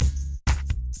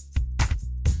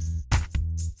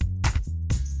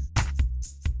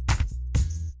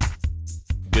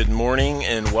Good morning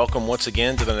and welcome once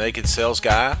again to the Naked Sales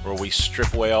Guy, where we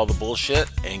strip away all the bullshit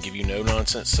and give you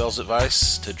no-nonsense sales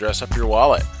advice to dress up your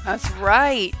wallet. That's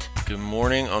right. Good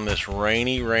morning on this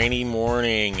rainy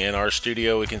morning. In our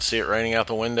studio, we can see it raining out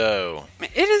the window.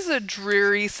 It is a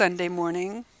dreary Sunday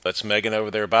morning. That's Megan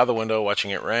over there by the window watching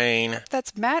it rain.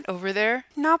 That's Matt over there,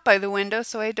 not by the window,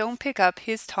 so I don't pick up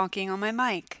his talking on my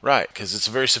mic. Right, because it's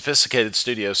a very sophisticated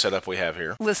studio setup we have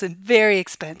here. Listen, very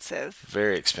expensive.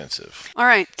 Very expensive. All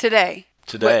right, today.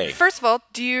 Today. First of all,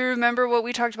 do you remember what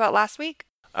we talked about last week?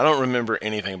 I don't remember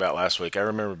anything about last week. I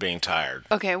remember being tired.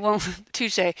 Okay, well,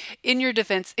 touche. In your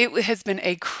defense, it has been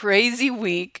a crazy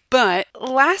week, but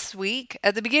last week,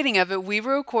 at the beginning of it, we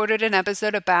recorded an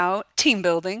episode about team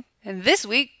building. And this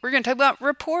week, we're going to talk about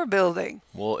rapport building.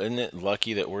 Well, isn't it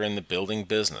lucky that we're in the building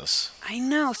business? I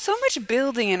know, so much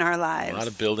building in our lives. A lot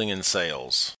of building and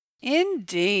sales.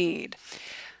 Indeed.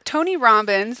 Tony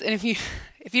Robbins, and if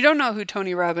you don't know who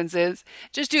Tony Robbins is,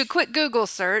 just do a quick Google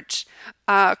search,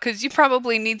 because you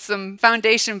probably need some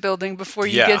foundation building before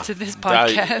you get to this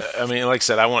podcast. I mean, like I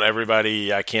said, I want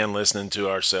everybody I can listening to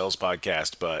our sales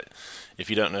podcast, but if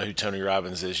you don't know who Tony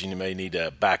Robbins is, you may need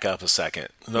to back up a second.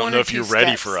 I don't know if you're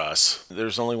ready for us.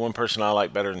 There's only one person I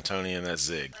like better than Tony, and that's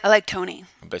Zig. I like Tony.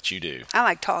 I bet you do. I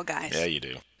like tall guys. Yeah, you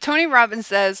do. Tony Robbins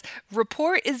says,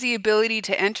 rapport is the ability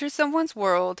to enter someone's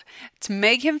world, to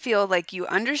make him feel like you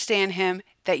understand him,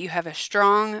 that you have a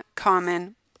strong,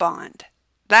 common bond.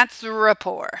 That's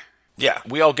rapport. Yeah,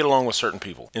 we all get along with certain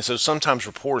people. And so sometimes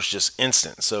rapport is just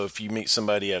instant. So if you meet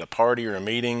somebody at a party or a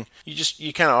meeting,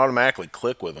 you kind of automatically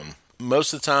click with them.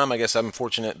 Most of the time, I guess I'm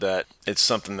fortunate that it's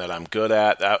something that I'm good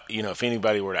at. If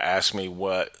anybody were to ask me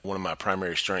what one of my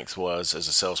primary strengths was as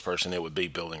a salesperson, it would be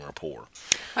building rapport.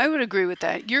 I would agree with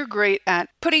that. You're great at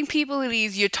putting people at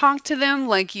ease. You talk to them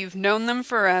like you've known them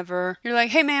forever. You're like,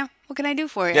 hey, man, what can I do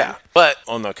for you? Yeah, but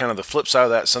on the kind of the flip side of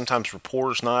that, sometimes rapport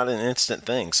is not an instant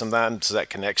thing. Sometimes that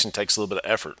connection takes a little bit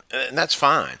of effort, and that's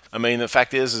fine. I mean, the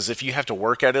fact is if you have to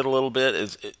work at it a little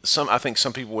bit, I think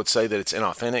some people would say that it's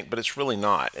inauthentic, but it's really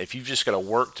not. If you've just got to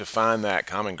work to find that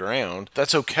common ground,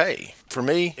 that's okay. For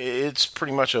me, it's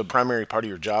pretty much a primary part of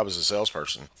your job as a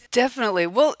salesperson. Definitely.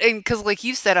 Well, because like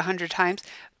you've said 100 times,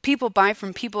 people buy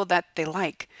from people that they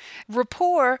like.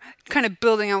 Rapport, kind of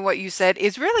building on what you said,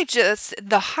 is really just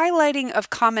the highlighting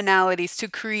of commonalities to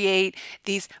create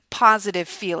these positive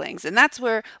feelings. And that's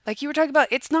where, like you were talking about,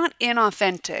 it's not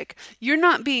inauthentic. You're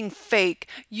not being fake.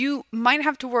 You might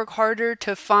have to work harder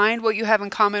to find what you have in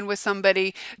common with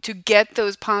somebody to get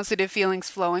those positive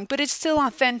feelings flowing, but it's still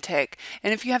authentic.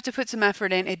 And if you have to put some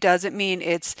effort in, it doesn't mean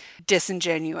it's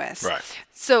disingenuous. Right.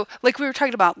 So, like we were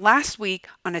talking about last week,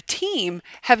 on a team,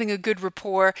 having a good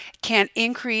rapport can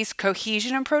increase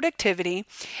cohesion and productivity.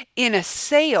 In a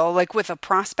sale, like with a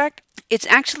prospect, it's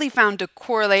actually found to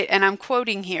correlate, and I'm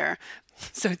quoting here,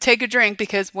 so take a drink,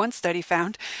 because one study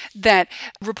found that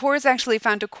rapport is actually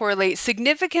found to correlate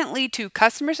significantly to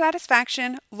customer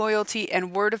satisfaction, loyalty,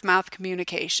 and word-of-mouth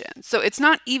communication. So it's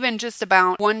not even just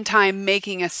about one time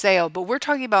making a sale, but we're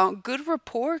talking about good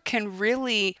rapport can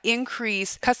really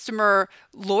increase customer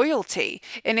loyalty.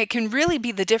 And it can really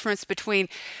be the difference between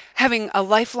having a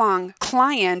lifelong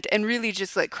client and really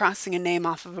just like crossing a name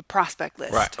off of a prospect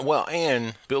list. Right. Well,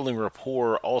 and building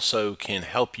rapport also can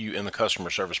help you in the customer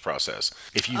service process.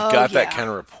 If you've got that kind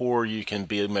of rapport, you can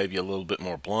be maybe a little bit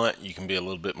more blunt. You can be a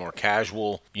little bit more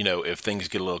casual, if things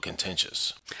get a little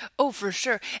contentious. Oh, for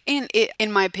sure. And it,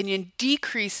 in my opinion,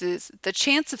 decreases the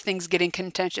chance of things getting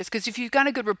contentious. Because if you've got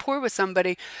a good rapport with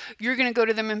somebody, you're going to go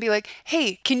to them and be like,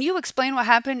 hey, can you explain what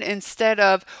happened, instead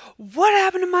of what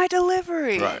happened to my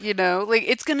delivery? Right.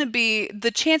 It's going to be,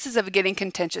 the chances of it getting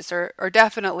contentious are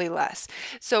definitely less.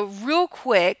 So real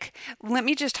quick, let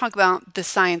me just talk about the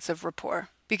science of rapport,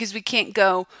 because we can't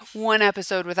go one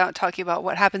episode without talking about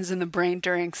what happens in the brain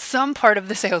during some part of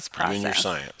the sales process. You and your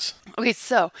science. Okay,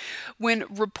 so when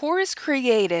rapport is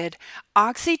created,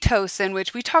 oxytocin,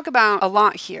 which we talk about a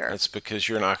lot here. That's because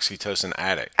you're an oxytocin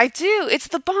addict. I do. It's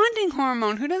the bonding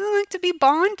hormone. Who doesn't like to be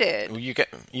bonded? Well, you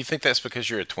think that's because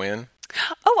you're a twin?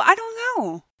 Oh, I don't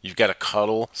know. You've got a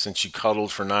cuddle since you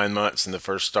cuddled for 9 months in the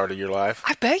first start of your life?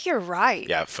 I bet you're right.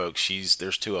 Yeah, folks,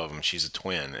 there's 2 of them. She's a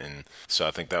twin, and so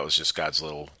I think that was just God's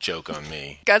little joke on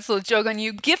me. God's little joke on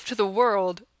you. Gift to the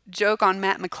world. Joke on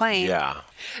Matt McClain. Yeah.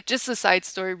 Just a side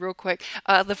story real quick.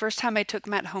 The first time I took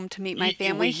Matt home to meet my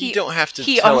family, you don't have to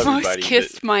he tell almost everybody,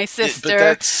 kissed my sister. But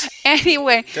that's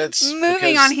anyway, that's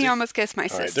moving on, he almost kissed my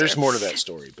sister. Right, there's more to that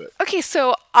story. But okay,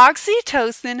 so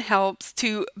oxytocin helps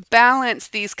to balance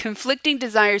these conflicting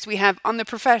desires we have on the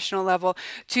professional level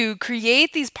to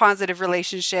create these positive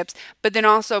relationships, but then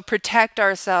also protect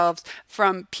ourselves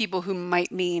from people who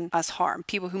might mean us harm,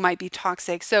 people who might be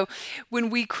toxic. So when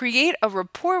we create a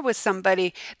rapport with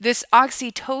somebody, this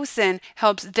oxytocin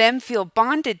helps them feel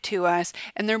bonded to us,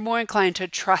 and they're more inclined to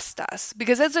trust us.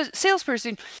 Because as a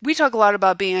salesperson, we talk a lot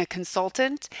about being a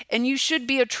consultant, and you should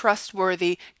be a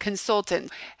trustworthy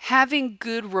consultant. Having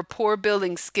good rapport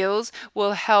building skills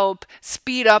will help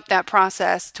speed up that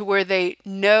process to where they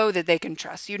know that they can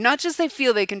trust you. Not just they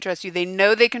feel they can trust you, they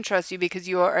know they can trust you because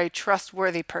you are a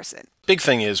trustworthy person. Big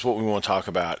thing is what we want to talk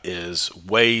about is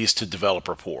ways to develop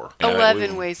rapport.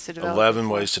 11 ways to develop 11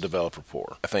 ways to develop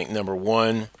rapport. I think number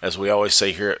one, as we always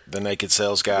say here at the Naked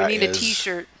Sales Guy, we need a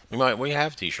t-shirt. We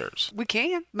have t-shirts. We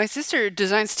can. My sister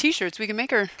designs t-shirts. We can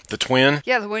make her. The twin?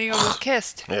 Yeah, the one you almost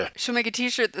kissed. Yeah. She'll make a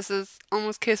t-shirt that says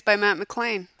 "Almost Kissed" by Matt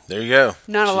McClain. There you go.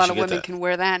 Not a lot of women can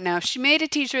wear that now. She made a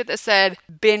t-shirt that said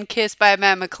 "Been Kissed by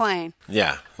Matt McClain."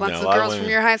 Yeah. Lots of girls from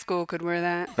your high school could wear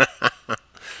that.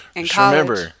 And just college.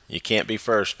 Remember, you can't be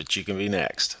first, but you can be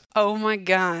next. Oh my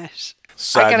gosh.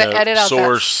 Side I gotta note, edit out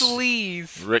source, that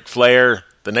sleaze. Ric Flair,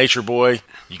 the Nature Boy.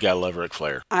 You gotta love Ric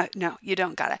Flair. No, you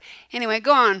don't gotta. Anyway,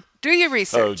 go on. Do your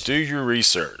research. Oh, do your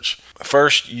research.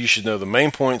 First, you should know the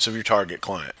main points of your target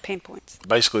client. Pain points.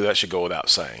 Basically, that should go without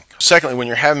saying. Secondly, when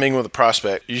you're having a meeting with a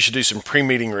prospect, you should do some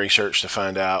pre-meeting research to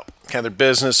find out kind of their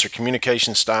business, their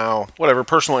communication style, whatever,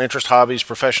 personal interest, hobbies,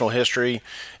 professional history,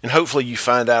 and hopefully you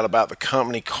find out about the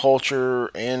company culture,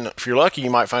 and if you're lucky,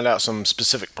 you might find out some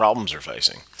specific problems they're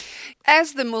facing.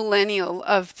 As the millennial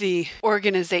of the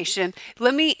organization,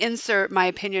 let me insert my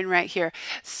opinion right here.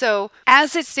 So,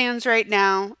 as it stands right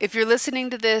now, if you're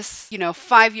listening to this,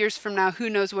 5 years from now, who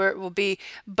knows where it will be,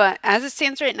 but as it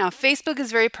stands right now, Facebook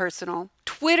is very personal.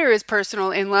 Twitter is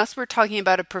personal unless we're talking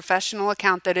about a professional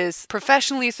account that is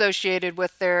professionally associated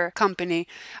with their company.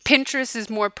 Pinterest is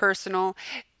more personal.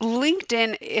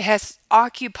 LinkedIn has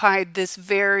occupied this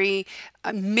very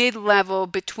mid-level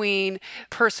between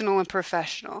personal and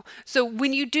professional. So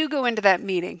when you do go into that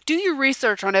meeting, do your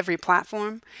research on every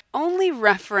platform. Only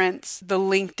reference the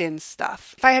LinkedIn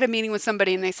stuff. If I had a meeting with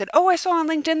somebody and they said, "Oh, I saw on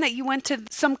LinkedIn that you went to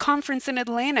some conference in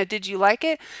Atlanta. Did you like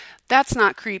it?" That's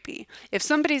not creepy. If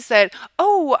somebody said,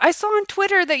 "Oh, I saw on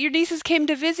Twitter that your nieces came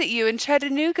to visit you in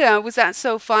Chattanooga. Was that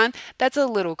so fun?" That's a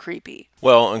little creepy.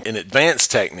 Well, an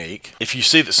advanced technique, if you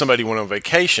see that somebody went on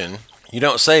vacation, you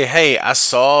don't say, "Hey, I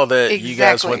saw that you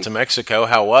guys went to Mexico.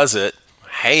 How was it?"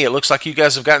 "Hey, it looks like you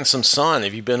guys have gotten some sun.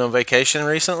 Have you been on vacation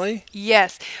recently?"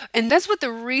 Yes. And that's what the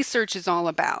research is all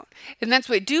about. And that's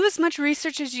what, do as much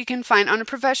research as you can find on a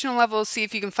professional level. See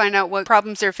if you can find out what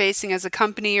problems they're facing as a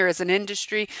company or as an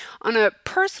industry. On a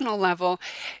personal level,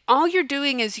 all you're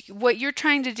doing is, what you're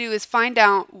trying to do is find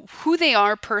out who they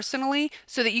are personally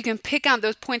so that you can pick out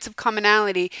those points of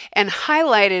commonality and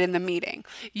highlight it in the meeting.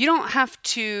 You don't have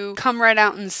to come right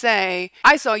out and say,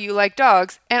 "I saw you like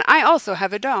dogs and I also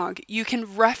have a dog." You can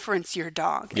reference your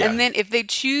dog. Yeah. And then if they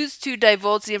choose to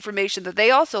divulge the information that they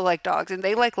also like dogs and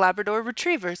they like Labrador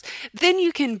retrievers, then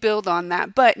you can build on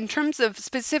that. But in terms of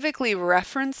specifically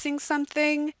referencing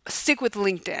something, stick with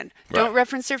LinkedIn. Right. Don't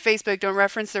reference their Facebook. Don't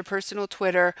reference their personal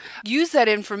Twitter. Use that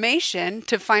information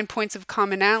to find points of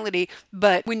commonality.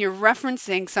 But when you're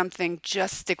referencing something,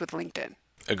 just stick with LinkedIn.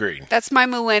 Agreed. That's my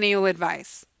millennial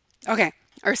advice. Okay.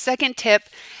 Our second tip,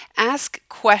 ask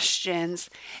questions,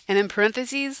 and in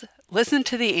parentheses, listen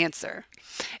to the answer.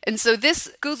 And so this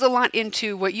goes a lot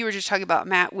into what you were just talking about,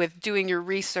 Matt, with doing your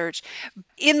research.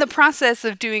 In the process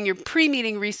of doing your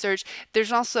pre-meeting research,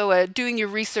 there's also doing your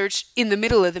research in the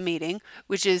middle of the meeting,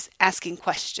 which is asking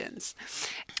questions.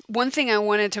 One thing I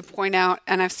wanted to point out,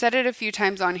 and I've said it a few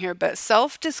times on here, but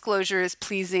self-disclosure is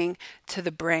pleasing to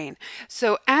the brain.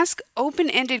 So ask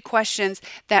open-ended questions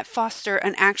that foster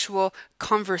an actual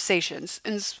conversations.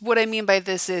 And what I mean by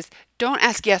this is, don't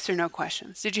ask yes or no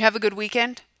questions. Did you have a good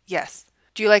weekend? Yes.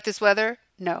 Do you like this weather?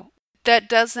 No. That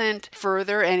doesn't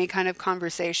further any kind of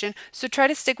conversation. So try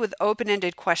to stick with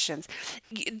open-ended questions.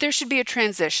 There should be a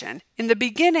transition. In the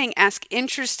beginning, ask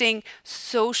interesting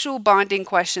social bonding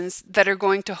questions that are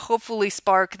going to hopefully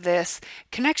spark this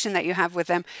connection that you have with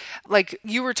them. Like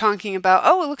you were talking about,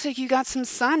 "Oh, it looks like you got some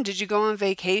sun. Did you go on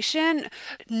vacation?"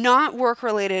 Not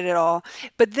work-related at all.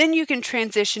 But then you can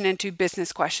transition into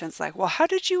business questions like, "Well, how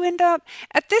did you end up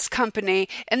at this company?"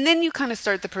 And then you kind of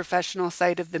start the professional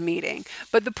side of the meeting.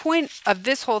 But the point of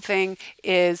this whole thing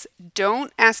is,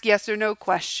 don't ask yes or no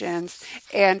questions,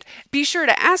 and be sure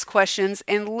to ask questions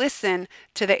and listen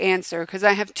to the answer, because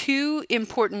I have two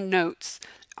important notes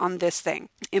on this thing.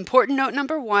 Important note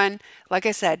number one, like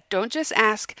I said, don't just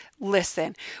ask,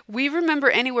 listen. We remember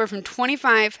anywhere from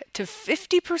 25 to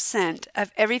 50%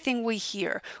 of everything we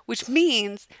hear, which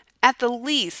means at the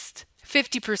least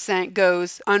 50%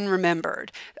 goes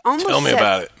unremembered. Tell me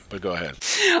about it, but go ahead.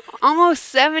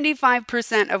 Almost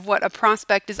 75% of what a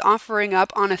prospect is offering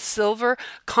up on a silver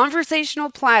conversational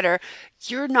platter,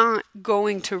 you're not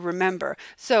going to remember.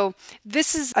 So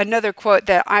this is another quote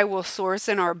that I will source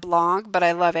in our blog, but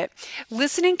I love it.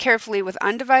 Listening carefully with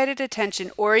undivided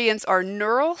attention orients our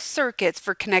neural circuits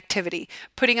for connectivity,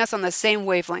 putting us on the same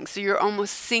wavelength. So you're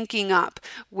almost syncing up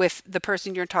with the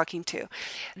person you're talking to.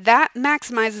 That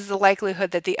maximizes the likelihood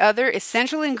that the other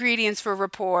essential ingredients for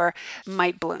rapport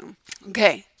might bloom.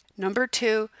 Okay, number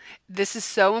two, this is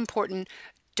so important.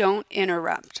 Don't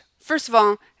interrupt. First of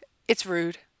all, it's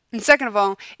rude. And second of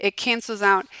all, it cancels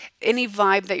out any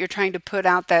vibe that you're trying to put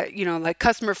out that, like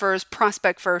customer first,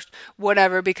 prospect first,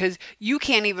 whatever, because you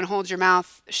can't even hold your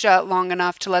mouth shut long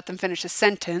enough to let them finish a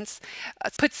sentence.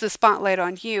 It puts the spotlight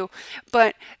on you.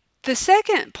 But the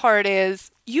second part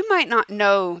is you might not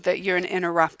know that you're an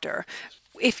interrupter.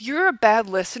 If you're a bad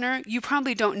listener, you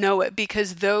probably don't know it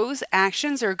because those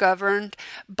actions are governed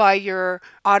by your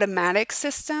automatic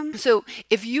system. So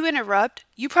if you interrupt,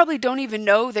 you probably don't even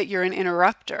know that you're an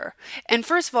interrupter. And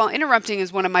first of all, interrupting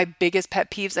is one of my biggest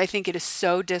pet peeves. I think it is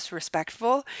so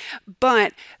disrespectful,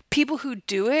 but people who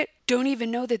do it don't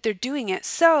even know that they're doing it.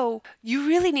 So you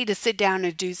really need to sit down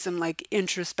and do some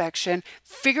introspection,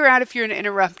 figure out if you're an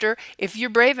interrupter, if you're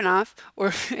brave enough,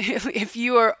 or if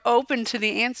you are open to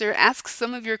the answer, ask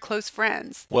some of your close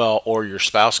friends. Well, or your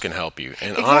spouse can help you.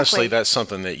 And Exactly. Honestly, that's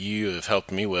something that you have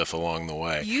helped me with along the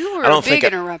way. You were a big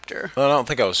interrupter. I don't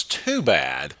think I was too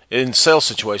bad in sales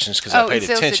situations because I paid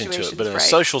attention to it. But in a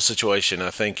social situation,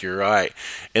 I think you're right.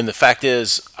 And the fact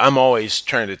is, I'm always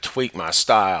trying to tweak my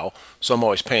style. So I'm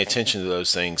always paying attention to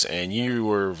those things. And you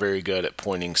were very good at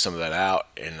pointing some of that out.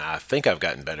 And I think I've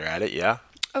gotten better at it. Yeah.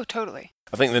 Oh, totally.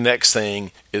 I think the next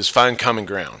thing is find common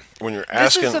ground. When you're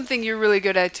asking, this is something you're really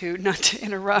good at too, not to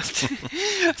interrupt.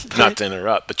 Not to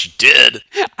interrupt, but you did.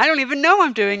 I don't even know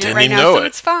I'm doing it right now, so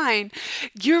it's fine.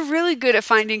 You're really good at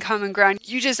finding common ground.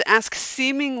 You just ask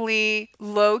seemingly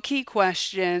low-key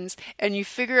questions, and you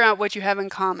figure out what you have in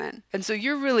common. And so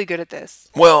you're really good at this.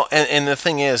 Well, and the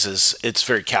thing is it's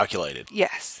very calculated.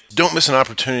 Yes. Don't miss an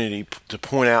opportunity to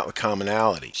point out the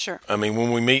commonality. Sure. I mean,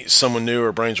 when we meet someone new,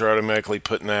 our brains are automatically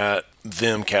putting that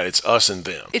them cat. It's us and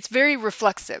them. It's very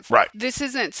reflexive. Right. This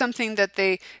isn't something that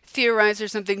they theorize or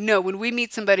something. No, when we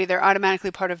meet somebody, they're automatically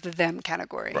part of the them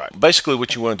category. Right. Basically,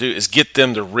 what you want to do is get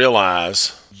them to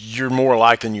realize you're more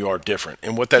alike than you are different.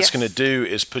 And what that's going to do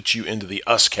is put you into the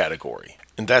us category.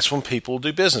 And that's when people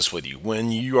do business with you.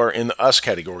 When you are in the us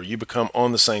category, you become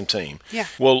on the same team. Yeah.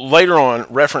 Well, later on,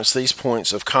 reference these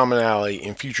points of commonality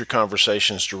in future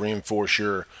conversations to reinforce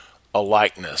your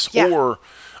alikeness. Yeah. Or,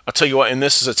 I'll tell you what, and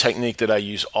this is a technique that I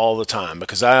use all the time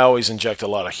because I always inject a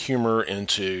lot of humor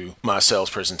into my sales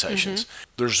presentations. Mm-hmm.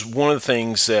 There's one of the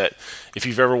things that, if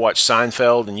you've ever watched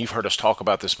Seinfeld, and you've heard us talk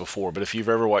about this before, but if you've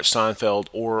ever watched Seinfeld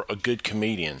or a good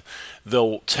comedian,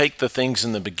 they'll take the things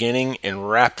in the beginning and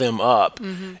wrap them up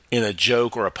in a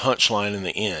joke or a punchline in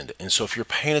the end. And so if you're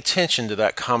paying attention to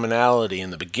that commonality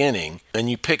in the beginning and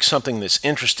you pick something that's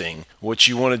interesting, what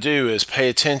you want to do is pay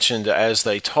attention to as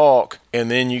they talk,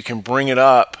 and then you can bring it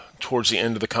up towards the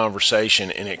end of the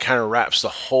conversation, and it kind of wraps the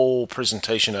whole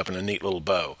presentation up in a neat little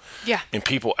bow. Yeah. And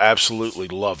people absolutely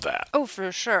love that. Oh,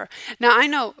 for sure. Now, I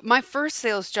know my first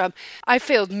sales job, I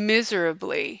failed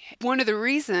miserably. One of the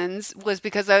reasons was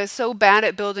because I was so bad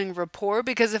at building rapport,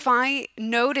 because if I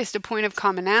noticed a point of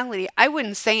commonality, I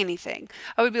wouldn't say anything.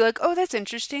 I would be like, oh, that's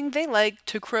interesting. They like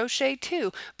to crochet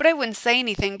too. But I wouldn't say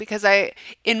anything because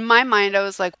in my mind, I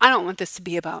was like, I don't want this to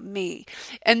be about me.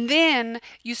 And then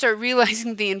you start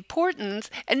realizing the importance.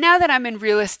 And now that I'm in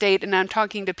real estate and I'm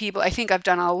talking to people, I think I've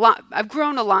done a lot. I've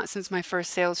grown a lot since my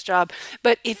first sales job.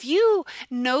 But if you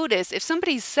notice, if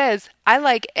somebody says, I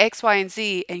like X, Y, and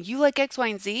Z, and you like X, Y,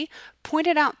 and Z, point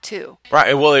it out too.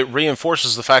 Right. Well, it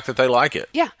reinforces the fact that they like it.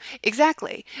 Yeah,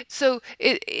 exactly. So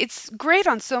it's great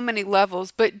on so many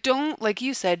levels, but don't, like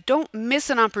you said, don't miss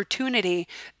an opportunity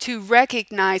to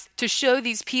recognize, to show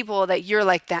these people that you're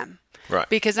like them. Right.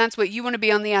 Because that's what you want to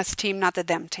be on the us team, not the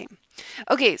them team.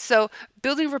 Okay, so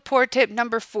Building rapport tip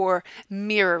number 4,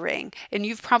 mirroring. And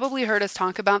you've probably heard us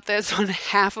talk about this on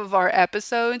half of our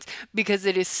episodes because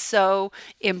it is so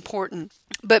important.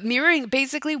 But mirroring,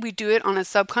 basically, we do it on a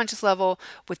subconscious level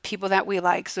with people that we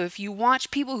like. So if you watch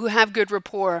people who have good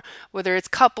rapport, whether it's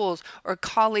couples or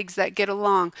colleagues that get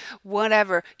along,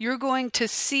 whatever, you're going to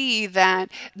see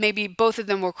that maybe both of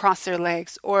them will cross their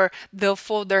legs, or they'll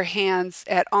fold their hands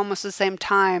at almost the same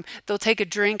time. They'll take a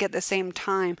drink at the same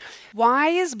time. Why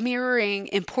is mirroring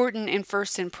important in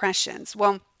first impressions?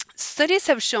 Well, studies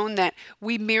have shown that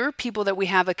we mirror people that we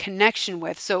have a connection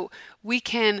with. So we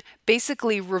can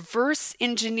basically reverse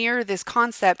engineer this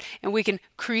concept, and we can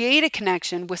create a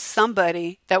connection with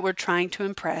somebody that we're trying to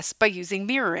impress by using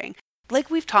mirroring. Like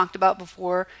we've talked about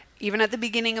before, even at the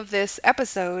beginning of this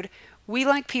episode, we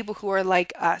like people who are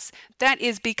like us. That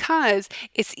is because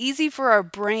it's easy for our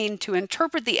brain to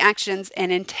interpret the actions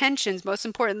and intentions, most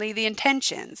importantly, the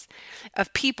intentions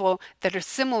of people that are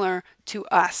similar to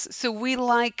us. So we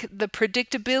like the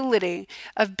predictability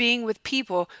of being with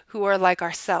people who are like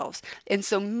ourselves. And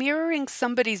so mirroring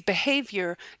somebody's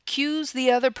behavior cues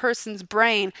the other person's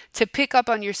brain to pick up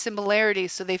on your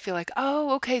similarities, so they feel like,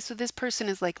 oh, okay, so this person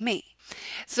is like me.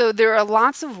 So there are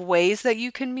lots of ways that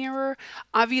you can mirror.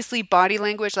 Obviously, body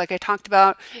language, like I talked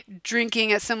about,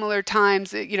 drinking at similar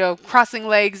times, crossing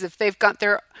legs. If they've got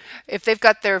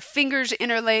their fingers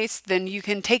interlaced, then you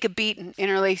can take a beat and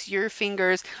interlace your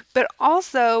fingers. But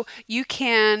also, you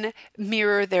can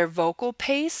mirror their vocal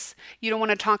pace. You don't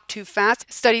want to talk too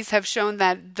fast. Studies have shown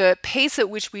that the pace at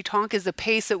which we talk is the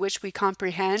pace at which we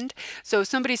comprehend. So if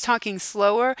somebody's talking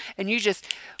slower and you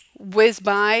just whiz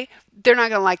by, they're not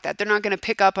going to like that. They're not going to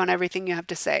pick up on everything you have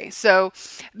to say. So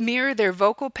mirror their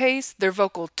vocal pace, their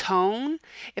vocal tone.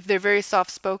 If they're very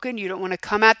soft-spoken, you don't want to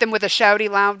come at them with a shouty,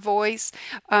 loud voice.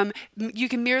 You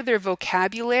can mirror their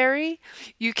vocabulary.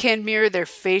 You can mirror their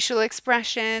facial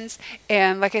expressions.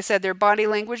 And like I said, their body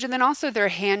language, and then also their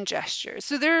hand gestures.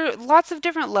 So there are lots of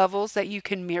different levels that you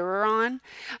can mirror on.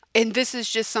 And this is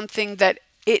just something that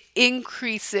it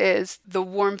increases the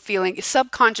warm feeling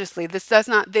subconsciously.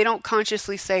 They don't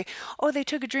consciously say, oh, they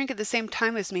took a drink at the same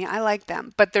time as me, I like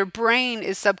them. But their brain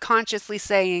is subconsciously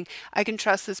saying, I can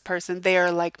trust this person. They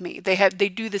are like me. They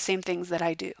do the same things that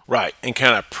I do. Right. And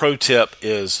kind of pro tip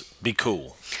is be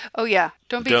cool. Oh, yeah.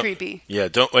 Don't be creepy. Yeah.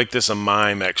 Don't make this a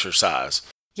mime exercise.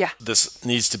 Yeah. This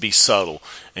needs to be subtle,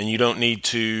 and you don't need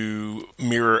to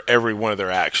mirror every one of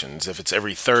their actions. If it's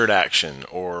every third action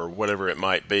or whatever it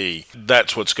might be,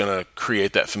 that's what's going to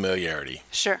create that familiarity.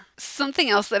 Sure. Something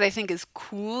else that I think is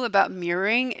cool about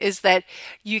mirroring is that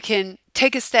you can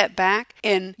take a step back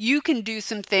and you can do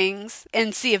some things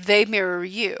and see if they mirror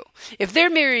you. If they're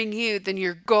mirroring you, then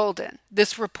you're golden.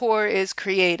 This rapport is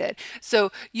created.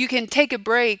 So you can take a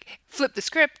break, flip the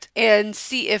script, and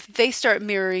see if they start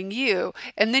mirroring you.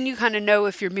 And then you kind of know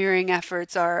if your mirroring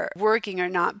efforts are working or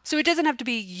not. So it doesn't have to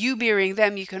be you mirroring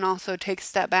them. You can also take a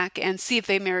step back and see if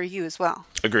they mirror you as well.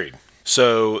 Agreed.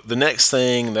 So the next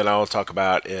thing that I'll talk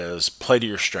about is play to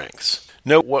your strengths.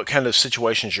 Know what kind of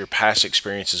situations your past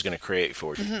experience is going to create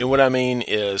for you. Mm-hmm. And what I mean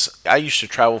is, I used to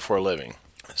travel for a living.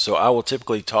 So I will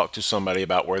typically talk to somebody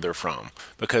about where they're from,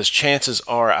 because chances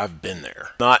are I've been there.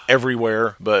 Not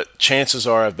everywhere, but chances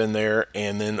are I've been there,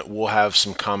 and then we'll have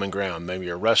some common ground, maybe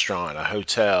a restaurant, a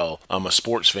hotel, a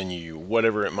sports venue,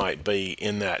 whatever it might be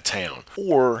in that town.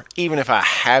 Or even if I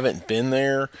haven't been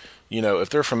there, if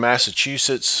they're from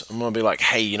Massachusetts, I'm going to be like,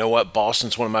 hey, you know what?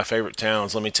 Boston's one of my favorite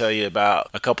towns. Let me tell you about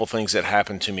a couple things that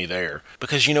happened to me there.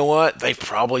 Because you know what? They've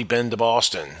probably been to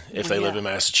Boston if they live in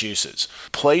Massachusetts.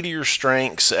 Play to your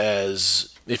strengths.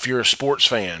 As if you're a sports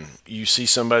fan, you see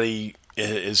somebody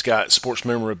has got sports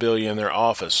memorabilia in their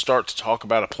office, start to talk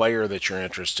about a player that you're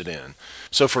interested in.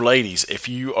 So for ladies, if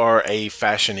you are a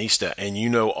fashionista and you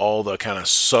know all the kind of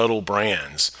subtle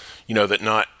brands, that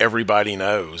not everybody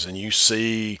knows, and you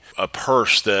see a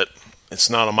purse that it's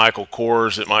not a Michael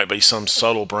Kors, it might be some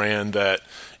subtle brand that,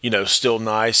 still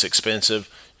nice, expensive,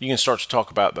 you can start to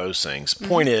talk about those things. Mm-hmm.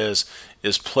 Point is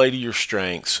play to your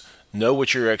strengths. Know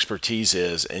what your expertise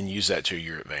is and use that to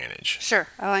your advantage. Sure,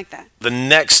 I like that. The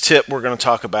next tip we're going to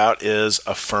talk about is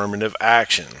affirmative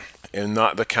action. And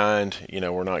not the kind,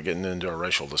 we're not getting into a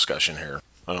racial discussion here,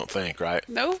 I don't think, right?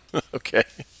 No. Okay.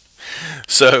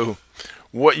 So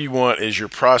what you want is your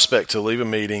prospect to leave a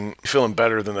meeting feeling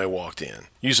better than they walked in.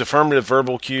 Use affirmative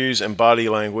verbal cues and body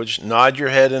language. Nod your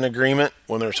head in agreement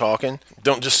when they're talking.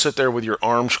 Don't just sit there with your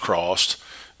arms crossed,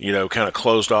 kind of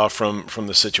closed off from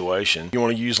the situation. You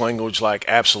want to use language like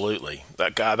absolutely.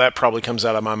 That probably comes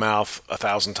out of my mouth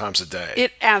 1,000 times a day.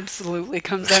 It absolutely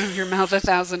comes out of your mouth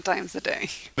 1,000 times a day.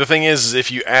 The thing is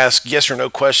if you ask yes or no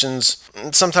questions,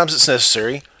 sometimes it's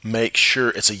necessary. Make sure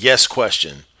it's a yes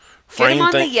question. Get them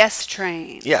on the yes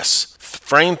train. Yes.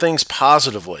 Frame things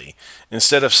positively.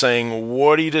 Instead of saying,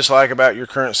 what do you dislike about your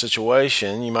current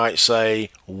situation? You might say,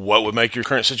 what would make your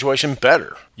current situation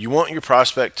better? You want your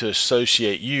prospect to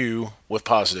associate you with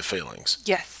positive feelings.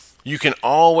 Yes. You can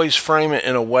always frame it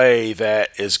in a way that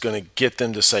is going to get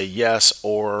them to say yes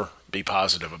or be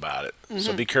positive about it. Mm-hmm.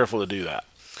 So be careful to do that.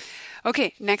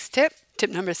 Okay, next tip. Tip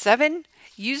number 7.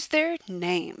 Use their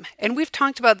name. And we've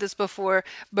talked about this before,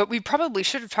 but we probably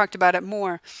should have talked about it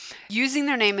more. Using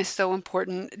their name is so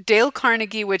important. Dale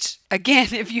Carnegie, which again,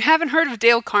 if you haven't heard of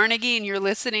Dale Carnegie and you're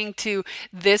listening to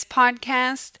this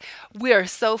podcast, we are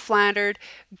so flattered.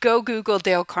 Go Google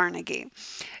Dale Carnegie.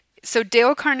 So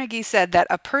Dale Carnegie said that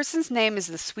a person's name is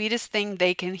the sweetest thing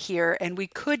they can hear, and we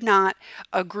could not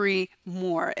agree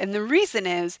more. And the reason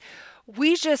is,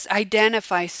 we just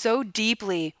identify so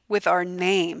deeply with our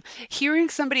name. Hearing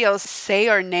somebody else say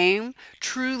our name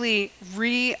truly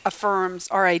reaffirms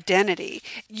our identity.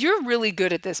 You're really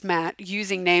good at this, Matt,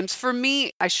 using names. For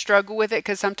me, I struggle with it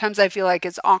because sometimes I feel like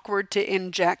it's awkward to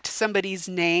inject somebody's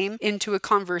name into a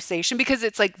conversation because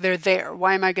it's like they're there.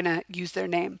 Why am I going to use their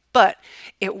name? But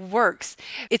it works.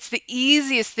 It's the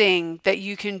easiest thing that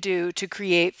you can do to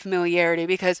create familiarity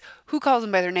because who calls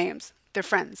them by their names? Their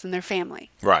friends and their family.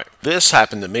 Right. This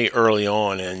happened to me early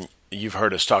on, and you've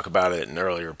heard us talk about it in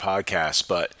earlier podcasts,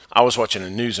 but I was watching a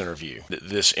news interview.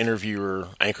 This interviewer,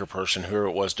 anchor person, whoever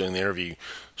it was doing the interview,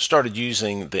 started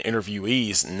using the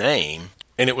interviewee's name,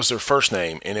 and it was their first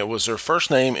name. And it was their first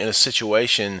name in a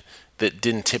situation that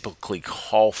didn't typically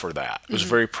call for that. It was a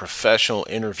very professional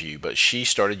interview, but she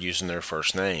started using their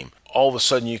first name. All of a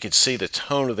sudden, you could see the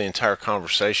tone of the entire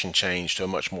conversation change to a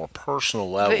much more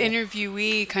personal level. The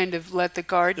interviewee kind of let the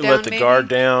guard down. Let the guard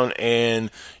down,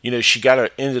 and she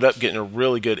ended up getting a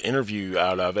really good interview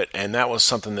out of it, and that was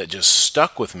something that just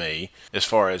stuck with me. As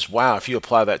far as wow, if you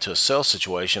apply that to a sales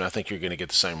situation, I think you're going to get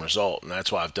the same result, and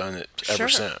that's why I've done it ever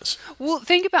since. Well,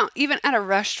 think about even at a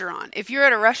restaurant. If you're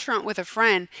at a restaurant with a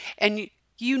friend and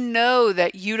you know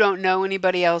that you don't know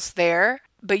anybody else there,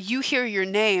 but you hear your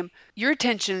name, your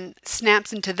attention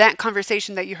snaps into that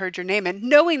conversation that you heard your name in,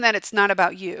 knowing that it's not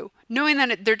about you, knowing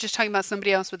that they're just talking about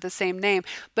somebody else with the same name.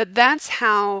 But that's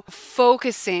how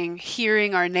focusing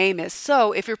hearing our name is.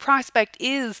 So if your prospect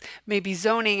is maybe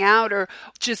zoning out or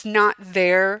just not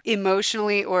there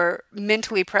emotionally or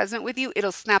mentally present with you,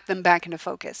 it'll snap them back into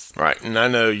focus. Right. And I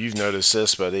know you've noticed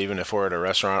this, but even if we're at a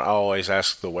restaurant, I always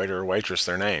ask the waiter or waitress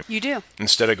their name. You do.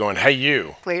 Instead of going, hey,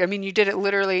 you. I mean, you did it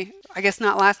literally, I guess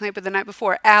not last night, but the night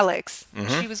before. Alex.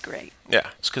 She was great. Yeah,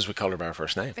 it's because we called her by her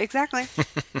first name. Exactly.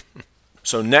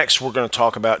 So next, we're going to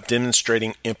talk about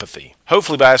demonstrating empathy.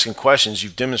 Hopefully, by asking questions,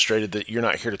 you've demonstrated that you're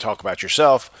not here to talk about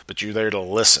yourself, but you're there to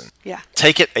listen. Yeah.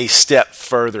 Take it a step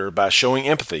further by showing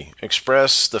empathy.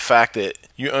 Express the fact that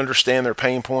you understand their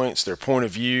pain points, their point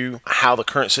of view, how the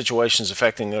current situation is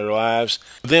affecting their lives.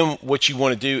 Then what you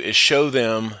want to do is show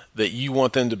them that you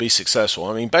want them to be successful.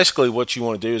 I mean, basically what you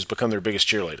want to do is become their biggest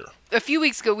cheerleader. A few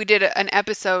weeks ago, we did an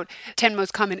episode, 10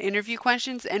 Most Common Interview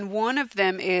Questions, and one of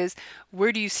them is,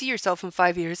 where do you see yourself in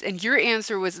 5 years? And your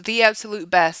answer was the absolute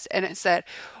best, and it said,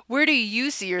 where do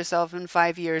you see yourself in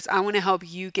 5 years? I want to help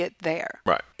you get there.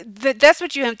 Right. That's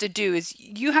what you have to do, is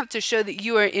you have to show that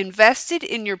you are invested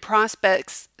in your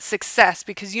prospects' success,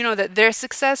 because you know that their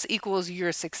success equals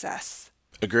your success.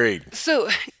 Agreed. So,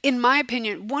 in my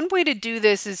opinion, one way to do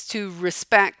this is to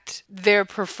respect their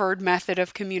preferred method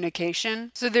of communication.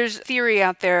 So there's a theory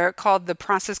out there called the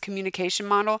process communication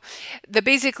model that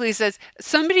basically says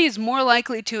somebody is more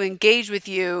likely to engage with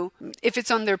you if it's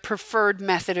on their preferred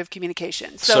method of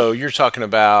communication. So you're talking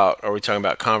about, are we talking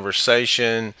about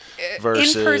conversation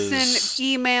versus in-person,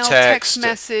 email, text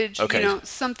message, okay.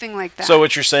 Something like that. So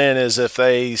what you're saying is if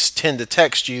they tend to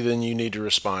text you, then you need to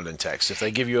respond in text. If they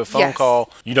give you a phone call,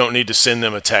 you don't need to send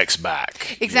them a text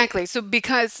back. Exactly. So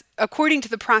because according to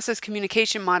the process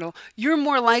communication model, you're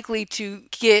more likely to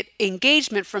get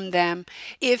engagement from them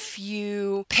if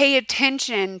you pay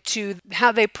attention to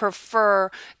how they prefer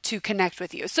to connect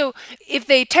with you. So if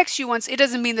they text you once, it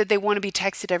doesn't mean that they want to be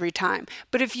texted every time.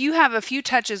 But if you have a few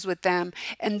touches with them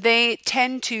and they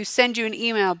tend to send you an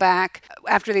email back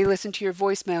after they listen to your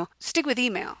voicemail, stick with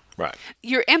email. Right.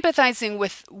 You're empathizing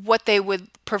with what they would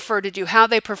prefer to do, how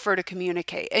they prefer to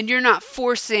communicate, and you're not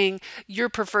forcing your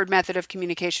preferred method of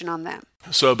communication on them.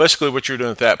 So basically what you're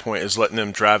doing at that point is letting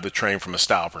them drive the train from a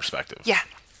style perspective. Yeah.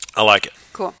 I like it.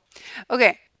 Cool.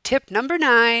 Okay. Tip number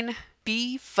 9,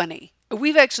 be funny.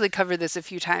 We've actually covered this a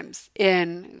few times.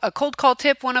 In a cold call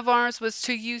tip, one of ours was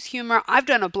to use humor. I've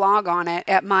done a blog on it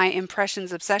at my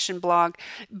Impressions Obsession blog,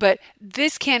 but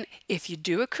this can, if you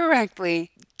do it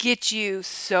correctly, get you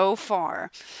so far.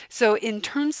 So in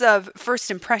terms of first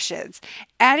impressions,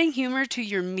 adding humor to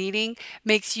your meeting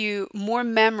makes you more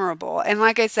memorable. And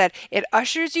like I said, it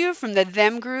ushers you from the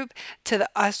them group to the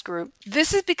us group.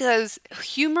 This is because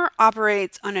humor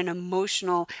operates on an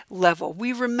emotional level.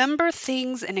 We remember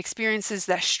things and experiences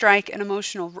that strike an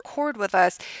emotional chord with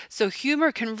us. So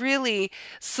humor can really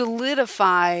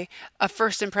solidify a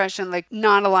first impression like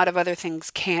not a lot of other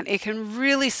things can. It can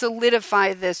really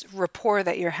solidify this rapport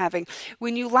that you're having.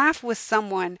 When you laugh with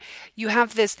someone, you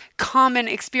have this common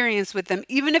experience with them,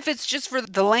 even if it's just for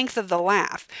the length of the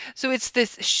laugh. So it's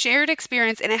this shared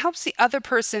experience, and it helps the other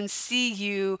person see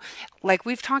you, like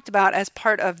we've talked about, as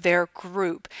part of their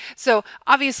group. So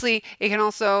obviously, it can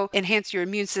also enhance your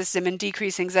immune system and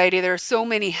decrease anxiety. There are so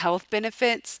many health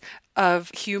benefits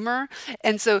of humor.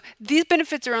 And so these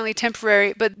benefits are only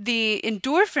temporary, but the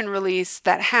endorphin release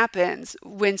that happens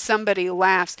when somebody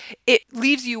laughs, it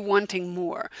leaves you wanting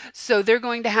more. So they're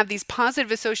going to have these positive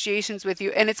associations with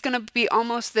you, and it's going to be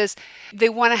almost this, they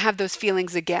want to have those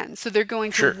feelings again. So they're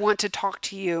going to want to talk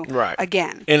to you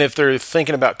again. And if they're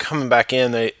thinking about coming back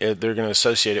in, they're going to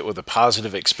associate it with a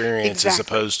positive experience as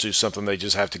opposed to something they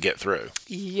just have to get through.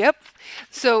 Yep.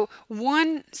 So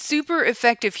one super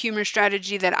effective humor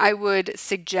strategy that I would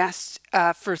suggest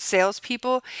for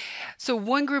salespeople. So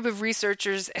one group of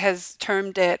researchers has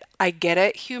termed it "I get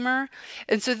it" humor.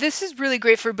 And so this is really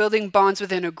great for building bonds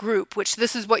within a group, which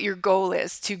this is what your goal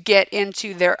is, to get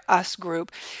into their us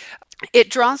group.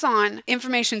 It draws on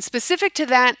information specific to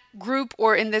that group,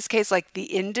 or in this case, like the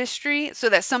industry, so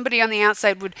that somebody on the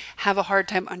outside would have a hard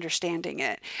time understanding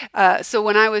it. So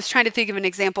when I was trying to think of an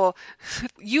example,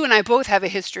 you and I both have a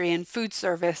history in food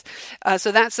service.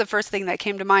 So that's the first thing that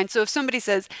came to mind. So if somebody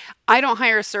says, I don't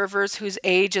hire servers whose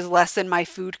age is less than my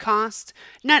food cost,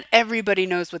 not everybody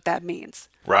knows what that means.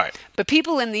 Right. But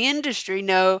people in the industry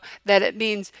know that it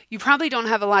means you probably don't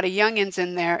have a lot of youngins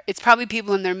in there. It's probably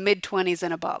people in their mid-20s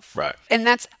and above. Right. And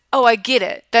that's, oh, I get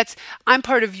it. I'm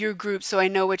part of your group, so I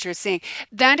know what you're saying.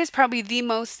 That is probably the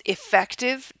most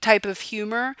effective type of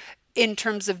humor in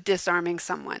terms of disarming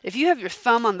someone. If you have your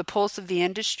thumb on the pulse of the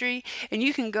industry and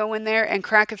you can go in there and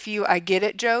crack a few "I get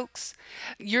it" jokes,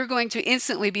 you're going to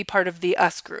instantly be part of the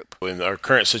us group. In our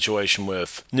current situation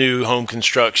with new home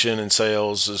construction and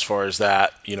sales, as far as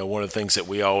that, one of the things that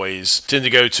we always tend to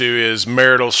go to is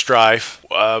marital strife.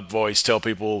 I've always tell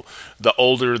people the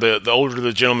older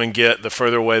the gentlemen get, the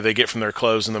further away they get from their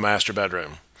clothes in the master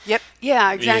bedroom. Yep.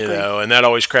 Yeah, exactly. And that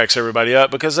always cracks everybody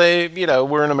up because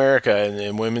we're in America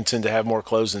and women tend to have more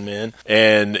clothes than men.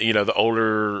 And, the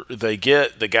older they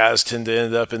get, the guys tend to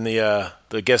end up in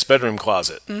the guest bedroom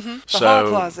closet. Mm-hmm. The hall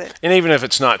closet. And even if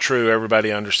it's not true,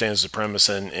 everybody understands the premise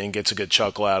and gets a good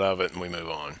chuckle out of it, and we move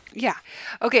on. Yeah.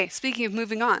 Okay, speaking of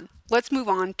moving on, let's move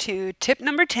on to tip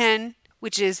number 10,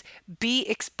 which is be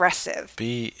expressive.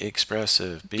 Be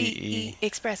expressive. Be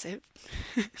expressive.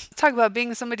 Talk about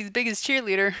being somebody's biggest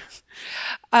cheerleader.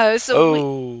 Yeah,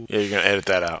 you're going to edit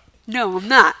that out. No, I'm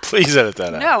not. Please edit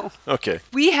that out. No. Okay.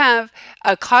 We have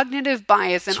a cognitive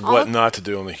bias. It's what not to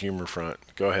do on the humor front.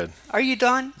 Go ahead. Are you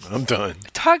done? I'm done.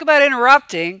 Talk about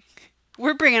interrupting.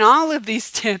 We're bringing all of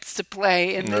these tips to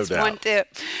play in this one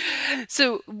tip.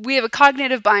 So we have a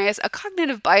cognitive bias. A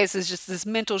cognitive bias is just this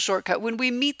mental shortcut. When we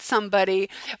meet somebody,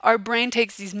 our brain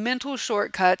takes these mental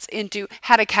shortcuts into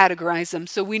how to categorize them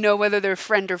so we know whether they're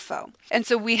friend or foe. And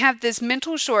so we have this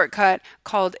mental shortcut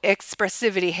called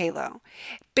expressivity halo.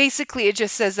 Basically, it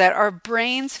just says that our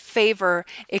brains favor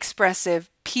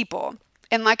expressive people.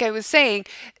 And like I was saying,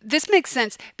 this makes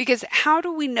sense because how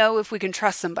do we know if we can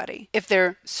trust somebody if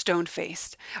they're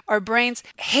stone-faced? Our brains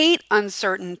hate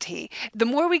uncertainty. The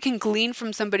more we can glean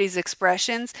from somebody's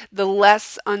expressions, the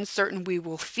less uncertain we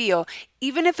will feel,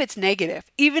 even if it's negative.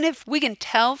 Even if we can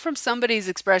tell from somebody's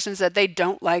expressions that they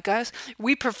don't like us,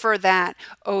 we prefer that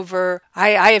over,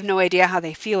 I have no idea how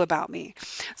they feel about me.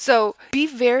 So be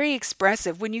very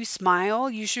expressive. When you smile,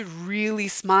 you should really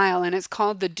smile. And it's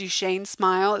called the Duchenne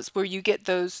smile. It's where you get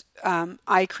those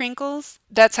eye crinkles.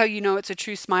 That's how you know it's a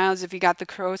true smile, is if you got the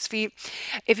crow's feet.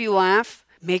 If you laugh,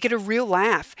 make it a real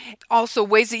laugh. Also,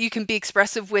 ways that you can be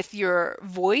expressive with your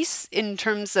voice in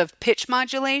terms of pitch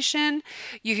modulation.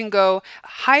 You can go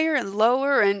higher and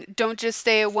lower and don't just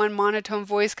stay at one monotone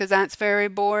voice because that's very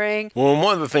boring. Well,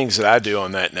 one of the things that I do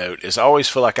on that note is I always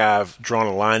feel like I've drawn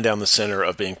a line down the center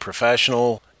of being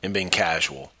professional and being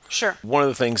casual. Sure. One of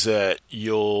the things that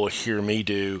you'll hear me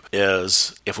do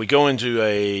is if we go into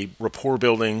a rapport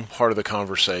building part of the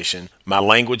conversation, my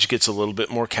language gets a little bit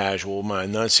more casual. My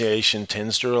enunciation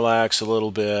tends to relax a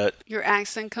little bit. Your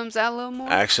accent comes out a little more?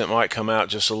 Accent might come out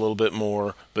just a little bit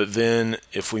more. But then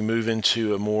if we move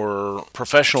into a more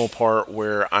professional part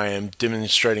where I am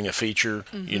demonstrating a feature,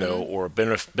 or a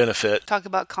benefit, Talk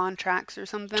about contracts or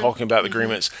something? talking about the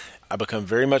agreements, I become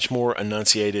very much more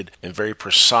enunciated and very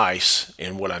precise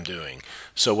in what I'm doing.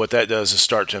 So what that does is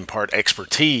start to impart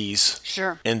expertise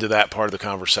Sure. into that part of the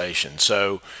conversation.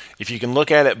 So if you can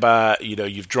look at it by,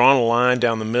 you've drawn a line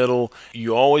down the middle,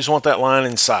 you always want that line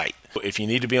in sight. If you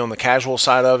need to be on the casual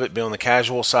side of it, be on the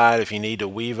casual side. If you need to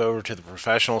weave over to the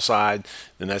professional side,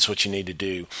 then that's what you need to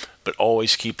do. But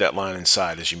always keep that line in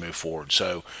sight as you move forward.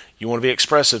 So you want to be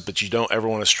expressive, but you don't ever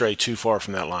want to stray too far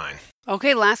from that line.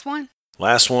 Okay, last one.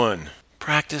 Last one.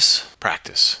 Practice.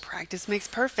 Practice makes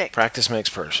perfect. Practice makes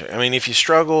perfect. I mean, if you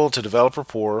struggle to develop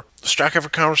rapport, strike up a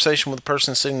conversation with the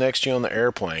person sitting next to you on the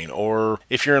airplane. Or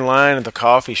if you're in line at the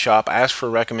coffee shop, ask for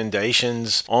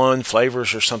recommendations on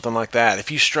flavors or something like that. If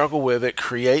you struggle with it,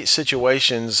 create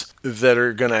situations that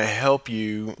are going to help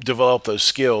you develop those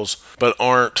skills, but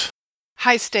aren't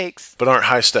High stakes.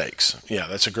 high stakes. Yeah,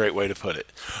 that's a great way to put it.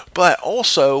 But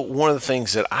also, one of the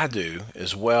things that I do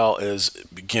as well is,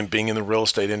 again, being in the real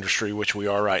estate industry, which we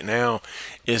are right now,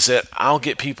 is that I'll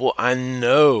get people I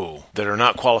know that are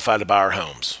not qualified to buy our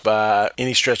homes by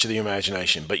any stretch of the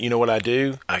imagination. But you know what I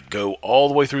do? I go all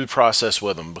the way through the process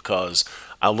with them because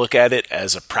I look at it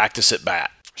as a practice at bat.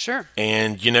 Sure.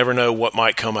 And you never know what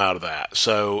might come out of that.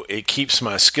 So it keeps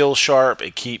my skills sharp.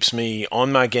 It keeps me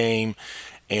on my game.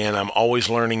 And I'm always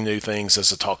learning new things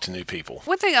as I talk to new people.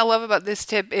 One thing I love about this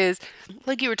tip is,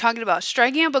 like you were talking about,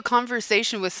 striking up a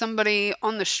conversation with somebody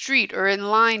on the street or in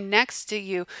line next to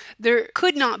you. There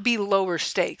could not be lower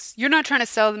stakes. You're not trying to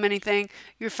sell them anything.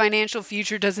 Your financial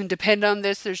future doesn't depend on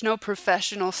this. There's no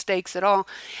professional stakes at all.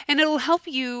 And it'll help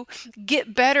you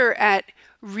get better at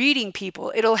reading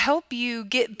people. It'll help you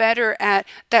get better at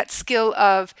that skill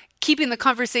of keeping the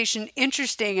conversation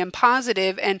interesting and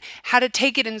positive and how to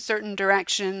take it in certain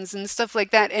directions and stuff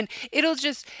like that. And it'll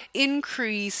just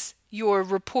increase your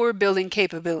rapport building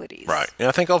capabilities. Right. And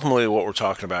I think ultimately what we're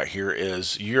talking about here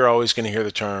is you're always going to hear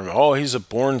the term, oh, he's a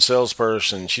born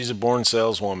salesperson, she's a born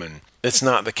saleswoman. It's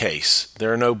not the case.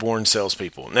 There are no born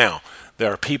salespeople. Now,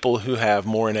 there are people who have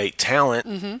more innate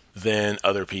talent than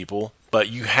other people, but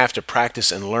you have to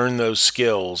practice and learn those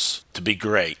skills to be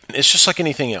great. It's just like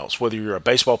anything else, whether you're a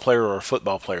baseball player or a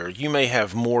football player. You may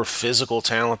have more physical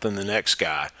talent than the next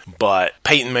guy, but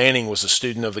Peyton Manning was a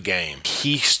student of the game.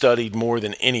 He studied more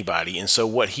than anybody, and so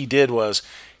what he did was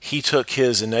he took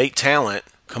his innate talent,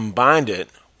 combined it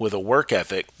with a work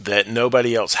ethic that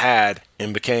nobody else had,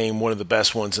 and became one of the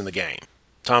best ones in the game.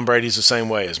 Tom Brady's the same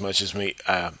way, as much as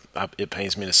it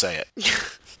pains me to say it.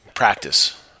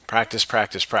 Practice,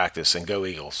 and go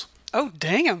Eagles. Oh,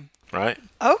 damn. Right?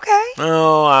 Okay.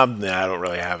 Oh, I don't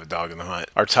really have a dog in the hunt.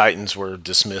 Our Titans were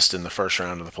dismissed in the first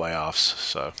round of the playoffs,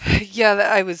 so. Yeah,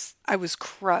 I was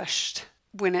crushed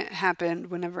when it happened,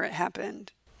 whenever it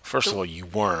happened. First of all, you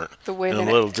weren't. The way and that I'm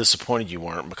a little disappointed you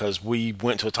weren't because we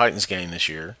went to a Titans game this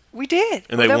year. We did.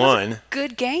 And they that won. Was a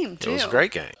good game, too. It was a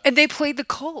great game. And they played the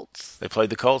Colts. They played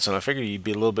the Colts, and I figured you'd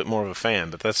be a little bit more of a fan,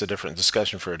 but that's a different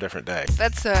discussion for a different day.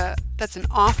 That's an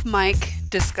off-mic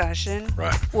discussion.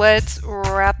 Right. Let's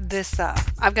wrap this up.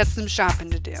 I've got some shopping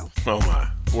to do. Oh,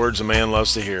 my. Words a man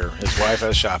loves to hear. His wife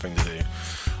has shopping to do.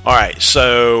 All right,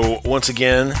 so once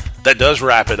again, that does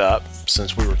wrap it up,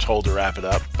 since we were told to wrap it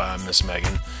up by Miss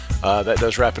Megan. That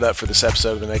does wrap it up for this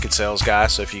episode of The Naked Sales Guy.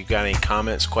 So if you've got any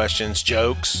comments, questions,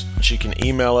 jokes, you can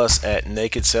email us at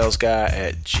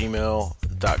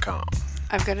nakedsalesguy@gmail.com.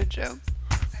 I've got a joke.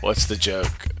 What's the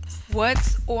joke?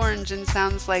 What's orange and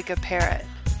sounds like a parrot?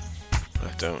 I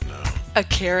don't know. A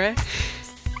carrot?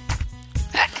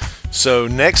 So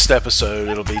next episode,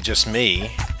 it'll be just me,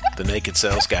 the Naked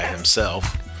Sales Guy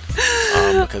himself,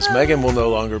 because Megan will no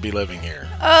longer be living here.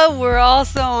 Oh, we're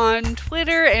also on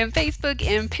Twitter and Facebook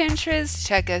and Pinterest.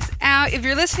 Check us out. If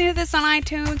you're listening to this on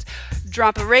iTunes,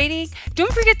 drop a rating.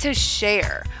 Don't forget to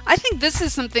share. I think this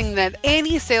is something that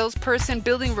any salesperson,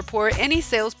 building rapport, any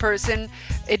salesperson,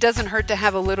 it doesn't hurt to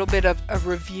have a little bit of a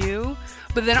review.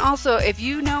 But then also, if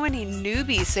you know any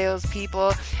newbie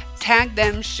salespeople, tag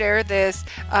them, share this,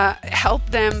 help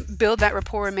them build that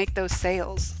rapport and make those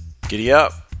sales. Giddy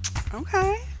up.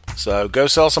 Okay. So go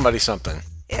sell somebody something.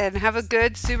 And have a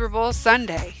good Super Bowl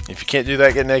Sunday. If you can't do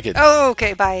that, get naked. Oh,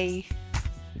 okay. Bye.